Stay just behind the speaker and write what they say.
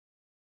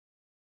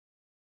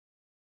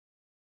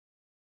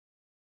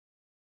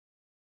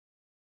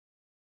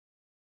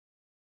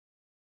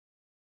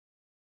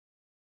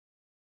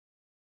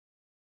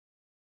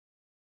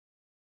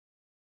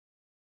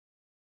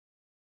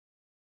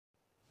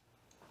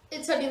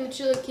It's Huddy and the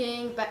Chili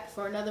King back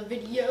for another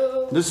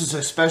video. This is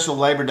a special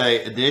Labor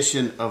Day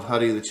edition of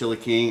Huddy and the Chili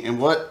King. And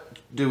what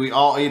do we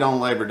all eat on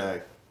Labor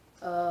Day?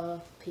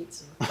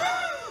 Pizza.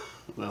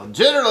 Well,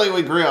 generally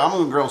we grill. I'm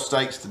going to grill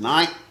steaks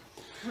tonight.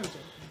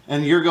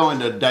 And you're going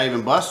to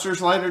Dave &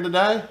 Buster's later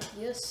today?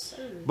 Yes,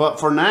 sir. But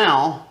for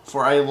now,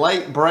 for a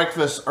late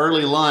breakfast,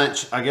 early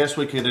lunch, I guess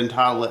we could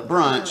entitle it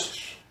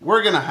brunch,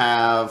 we're going to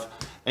have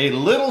a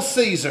Little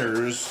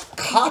Caesars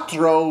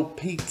Quattro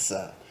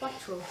pizza.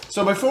 Quattro.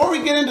 So before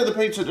we get into the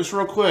pizza, just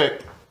real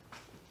quick,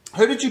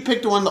 who did you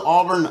pick to win the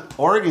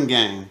Auburn-Oregon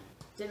game?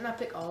 Didn't I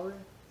pick Auburn?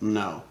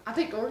 No. I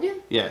picked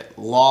Oregon? Yeah,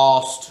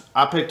 lost.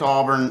 I picked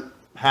Auburn,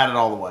 had it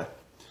all the way.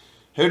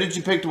 Who did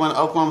you pick to win the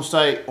Oklahoma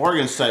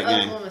State-Oregon State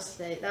game? Oklahoma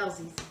State. That was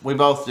easy. We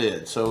both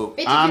did. So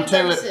I'm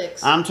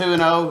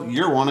 2-0.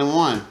 You're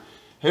 1-1.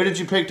 Who did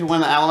you pick to win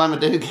the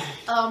Alabama-Duke game?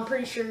 I'm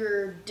pretty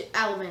sure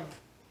Alabama.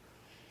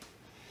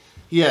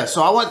 Yeah,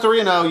 so I went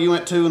 3-0. You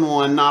went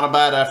 2-1. Not a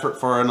bad effort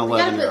for an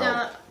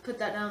 11-year-old. Put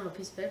that down on a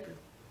piece of paper.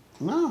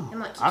 No,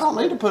 I don't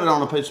need to put it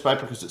on a piece of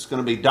paper because it's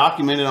going to be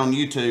documented on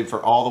YouTube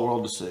for all the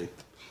world to see.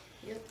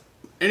 Yep.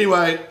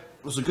 Anyway, it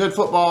was a good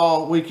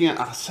football weekend.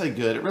 I say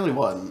good, it really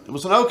wasn't. It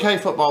was an okay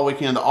football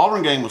weekend. The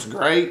Auburn game was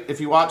great. If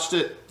you watched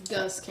it,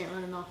 Gus can't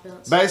run an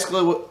offense.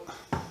 Basically,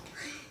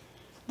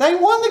 they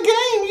won the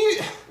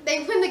game.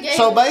 They win the game.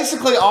 So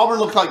basically, Auburn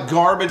looked like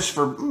garbage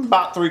for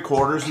about 3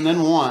 quarters and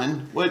then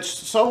won. Which,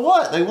 so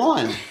what? They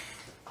won.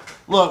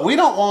 Look, we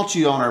don't want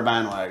you on our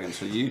bandwagon,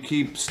 so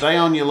you stay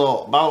on your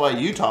little. By the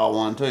way, Utah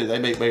won too. They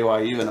beat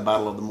BYU in the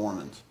Battle of the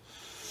Mormons.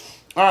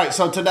 All right,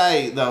 so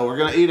today, though, we're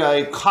going to eat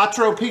a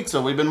Quattro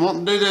pizza. We've been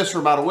wanting to do this for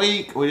about a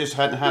week. We just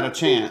hadn't had a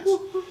chance.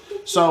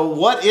 So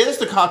what is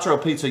the Quattro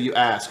pizza, you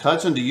ask?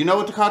 Hudson, do you know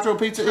what the Quattro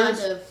pizza is?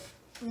 Kind of.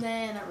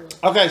 Nah, not really.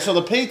 Okay, so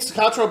the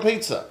Quattro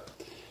pizza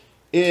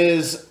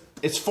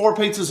it's 4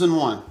 pizzas in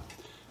one.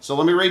 So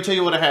let me read to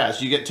you what it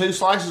has. You get 2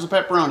 slices of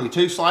pepperoni,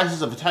 2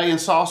 slices of Italian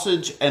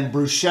sausage and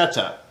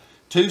bruschetta,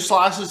 2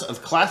 slices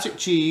of classic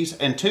cheese,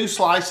 and 2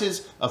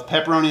 slices of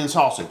pepperoni and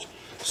sausage.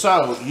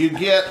 So you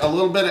get a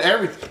little bit of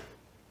everything.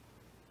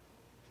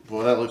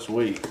 Boy, that looks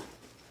weak.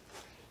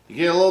 You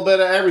get a little bit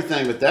of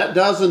everything, but that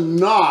does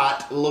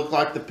not look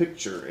like the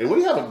picture. And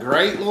we have a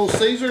great Little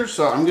Caesars,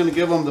 so I'm going to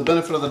give them the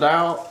benefit of the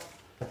doubt.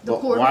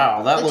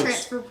 Wow, that looks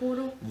transfer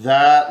portal.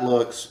 That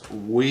looks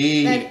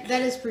weak.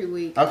 That is pretty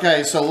weak.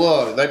 Okay, so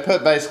look, they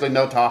put basically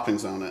no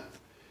toppings on it.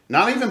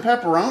 Not even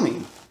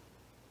pepperoni.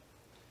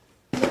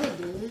 Really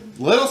good.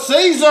 Little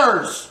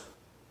Caesars!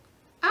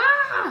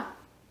 Ah!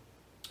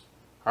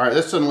 Alright,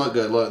 this doesn't look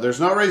good. Look, there's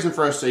no reason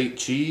for us to eat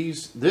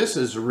cheese. This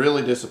is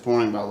really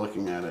disappointing by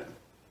looking at it.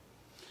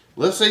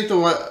 Let's eat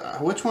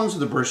which one's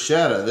the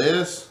bruschetta?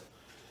 This?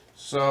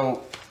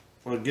 So,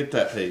 we'll get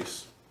that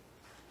piece.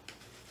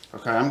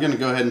 Okay, I'm going to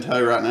go ahead and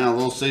tell you right now,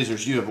 Little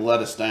Caesars, you have let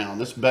us down.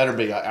 This better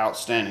be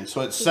outstanding.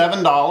 So it's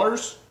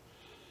 $7.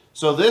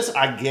 So this,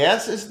 I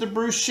guess, is the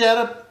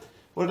bruschetta.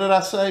 What did I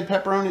say?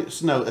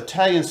 Pepperoni? No,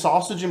 Italian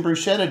sausage and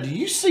bruschetta. Do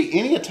you see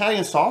any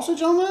Italian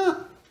sausage on that?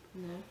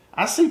 No.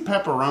 I see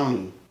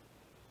pepperoni.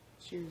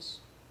 Cheers.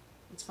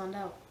 Let's find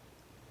out.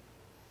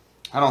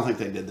 I don't think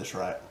they did this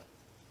right.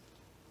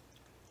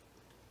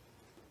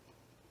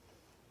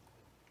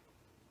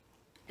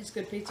 It's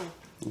good pizza.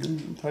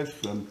 It tastes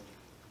good.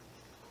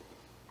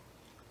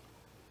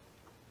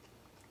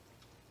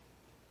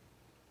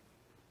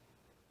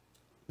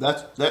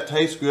 That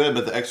tastes good,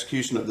 but the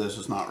execution of this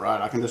is not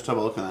right. I can just tell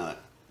by looking at it.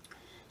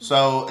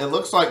 So it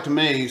looks like to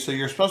me, so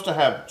you're supposed to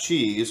have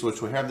cheese,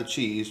 which we have the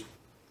cheese.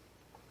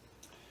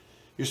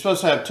 You're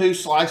supposed to have 2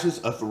 slices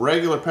of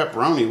regular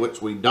pepperoni,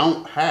 which we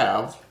don't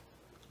have.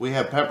 We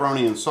have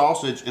pepperoni and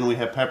sausage, and we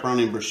have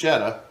pepperoni and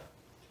bruschetta.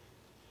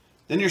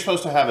 Then you're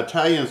supposed to have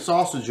Italian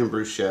sausage and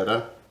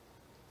bruschetta.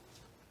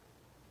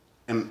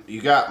 And you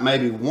got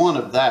maybe 1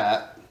 of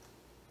that.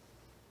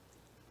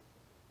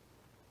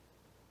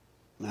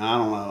 Now, I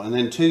don't know. And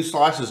then 2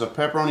 slices of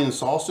pepperoni and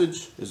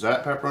sausage. Is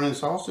that pepperoni and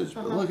sausage?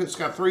 But look, it's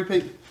got 3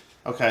 pieces.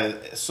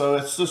 Okay, so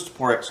it's just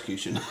poor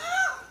execution.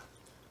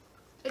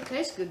 It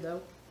tastes good,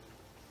 though.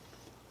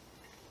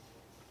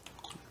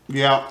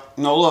 Yeah.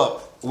 No,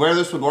 look. Where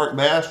this would work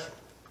best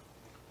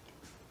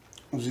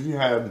is if you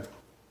had...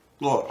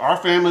 Look, our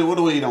family, what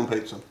do we eat on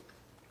pizza?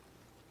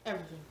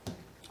 Everything.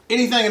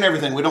 Anything and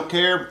everything. We don't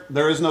care.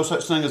 There is no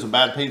such thing as a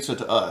bad pizza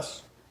to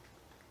us.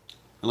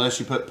 Unless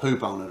you put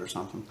poop on it or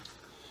something.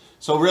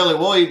 So really,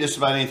 we'll eat just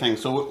about anything.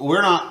 So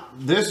we're not,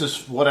 this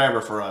is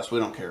whatever for us. We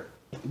don't care.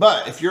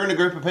 But if you're in a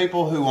group of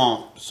people who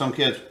want, some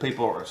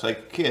people, or say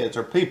kids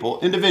or people,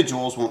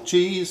 individuals want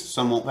cheese,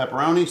 some want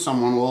pepperoni,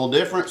 some want a little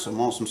different, some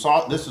want some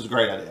salt. This is a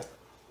great idea.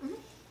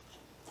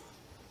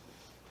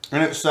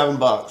 And it's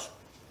 $7.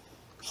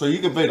 So you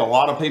could feed a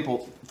lot of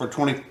people for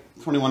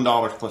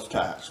 $21 plus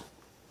tax.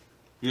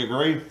 You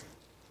agree?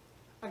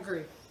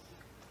 Agree.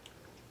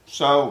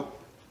 So,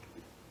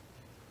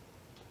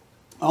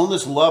 on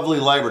this lovely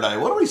Labor Day,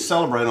 what do we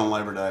celebrate on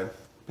Labor Day?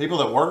 People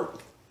that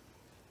work?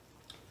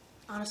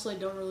 Honestly,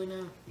 don't really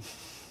know.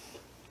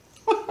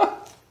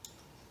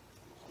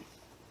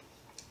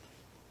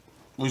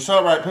 We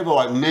celebrate people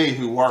like me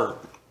who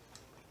work.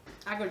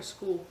 I go to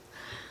school.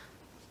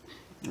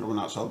 We're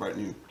not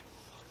celebrating you.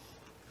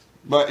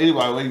 But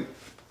anyway,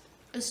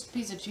 This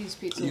piece of cheese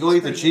pizza. you gonna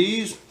eat the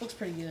cheese? Looks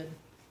pretty good.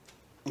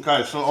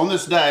 Okay, so on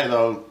this day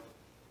though,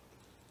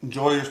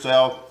 enjoy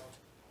yourself.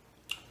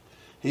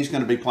 He's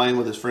going to be playing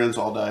with his friends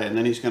all day, and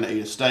then he's going to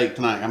eat a steak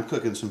tonight. I'm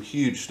cooking some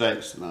huge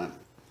steaks tonight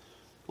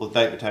with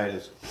baked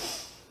potatoes.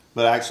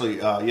 But actually,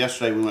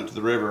 yesterday we went to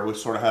the river. We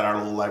sort of had our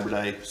little Labor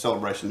Day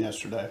celebration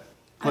yesterday.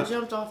 I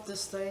jumped off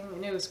this thing,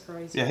 and it was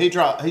crazy. Yeah, he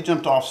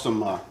jumped off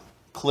some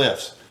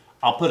cliffs.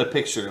 I'll put a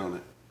picture on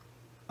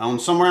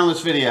it. Somewhere on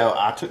this video,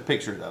 I took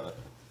pictures of it.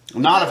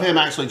 Not of him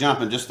actually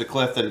jumping, just the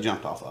cliff that he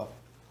jumped off of.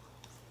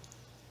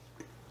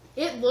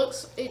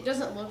 It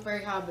doesn't look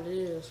very high, but it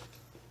is.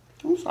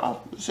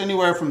 It's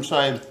anywhere from,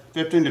 say,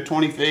 15 to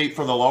 20 feet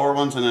for the lower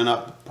ones, and then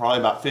up probably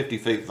about 50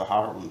 feet for the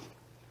higher ones.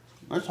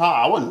 That's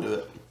high. I wouldn't do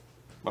it,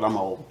 but I'm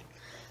old.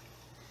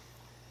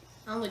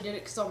 I only did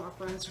it because all my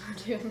friends were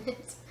doing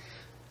it.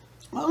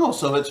 Oh,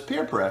 so it's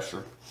peer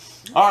pressure.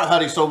 All right,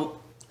 Huddy, so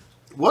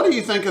what do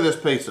you think of this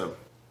pizza?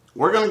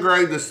 We're going to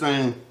grade this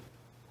thing.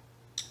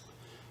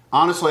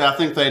 Honestly, I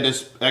think they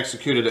just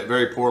executed it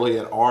very poorly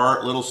at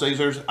our Little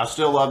Caesars. I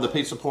still love the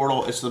Pizza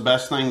Portal. It's the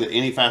best thing that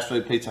any fast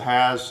food pizza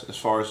has as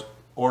far as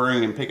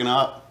ordering and picking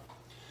up.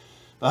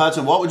 But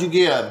Hudson, what would you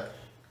give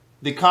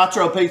the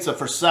Quattro pizza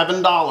for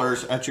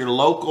 $7 at your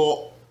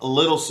local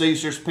Little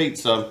Caesars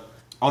Pizza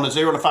on a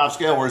 0 to 5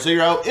 scale, where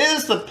 0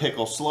 is the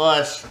pickle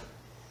slush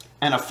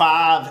and a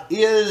 5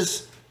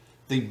 is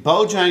the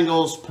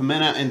Bojangles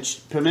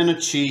pimento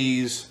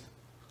cheese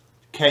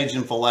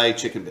Cajun filet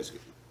chicken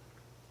biscuit?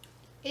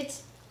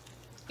 It's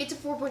a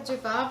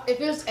 4.25.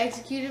 If it was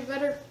executed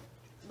better,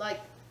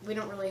 like, we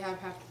don't really have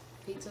half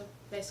pizza,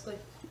 basically.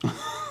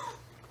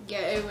 Yeah,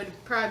 it would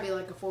probably be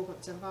like a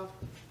 4.75.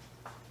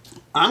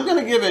 I'm going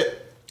to give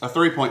it a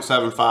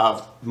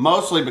 3.75,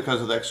 mostly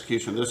because of the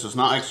execution. This is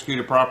not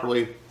executed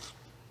properly.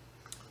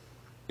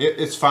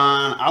 It's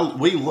fine.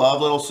 We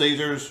love Little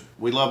Caesars.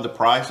 We love the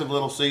price of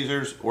Little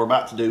Caesars. We're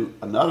about to do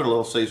another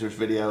Little Caesars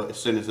video as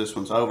soon as this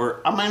one's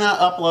over. I may not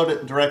upload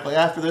it directly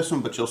after this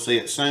one, but you'll see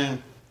it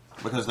soon,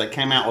 because they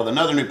came out with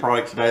another new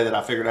product today that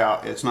I figured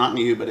out. It's not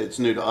new, but it's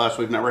new to us.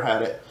 We've never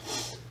had it,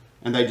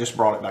 and they just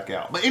brought it back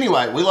out. But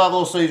anyway, we love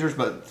Little Caesars,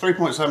 but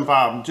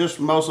 3.75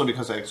 just mostly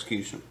because of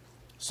execution.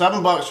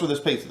 $7 for this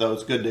pizza, though.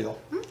 It's a good deal.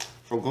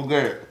 So go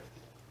get it.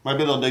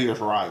 Maybe they'll do yours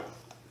right.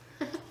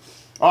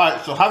 All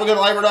right, so have a good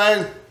Labor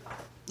Day.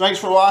 Thanks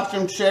for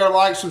watching. Share,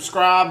 like,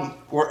 subscribe.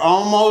 We're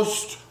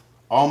almost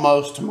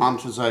to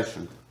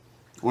monetization.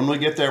 When we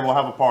get there, we'll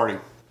have a party.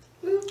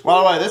 By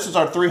the way, this is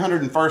our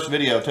 301st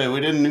video, too.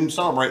 We didn't even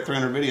celebrate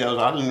 300 videos.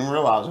 I didn't even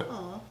realize it.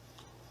 Aww.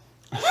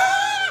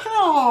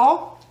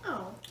 Oh.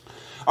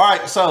 All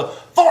right, so,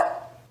 4.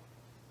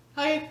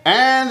 Hey.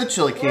 And the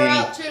Chili King. We're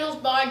out. Toodles.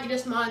 Bye. Get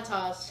us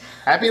monetized.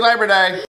 Happy Labor Day.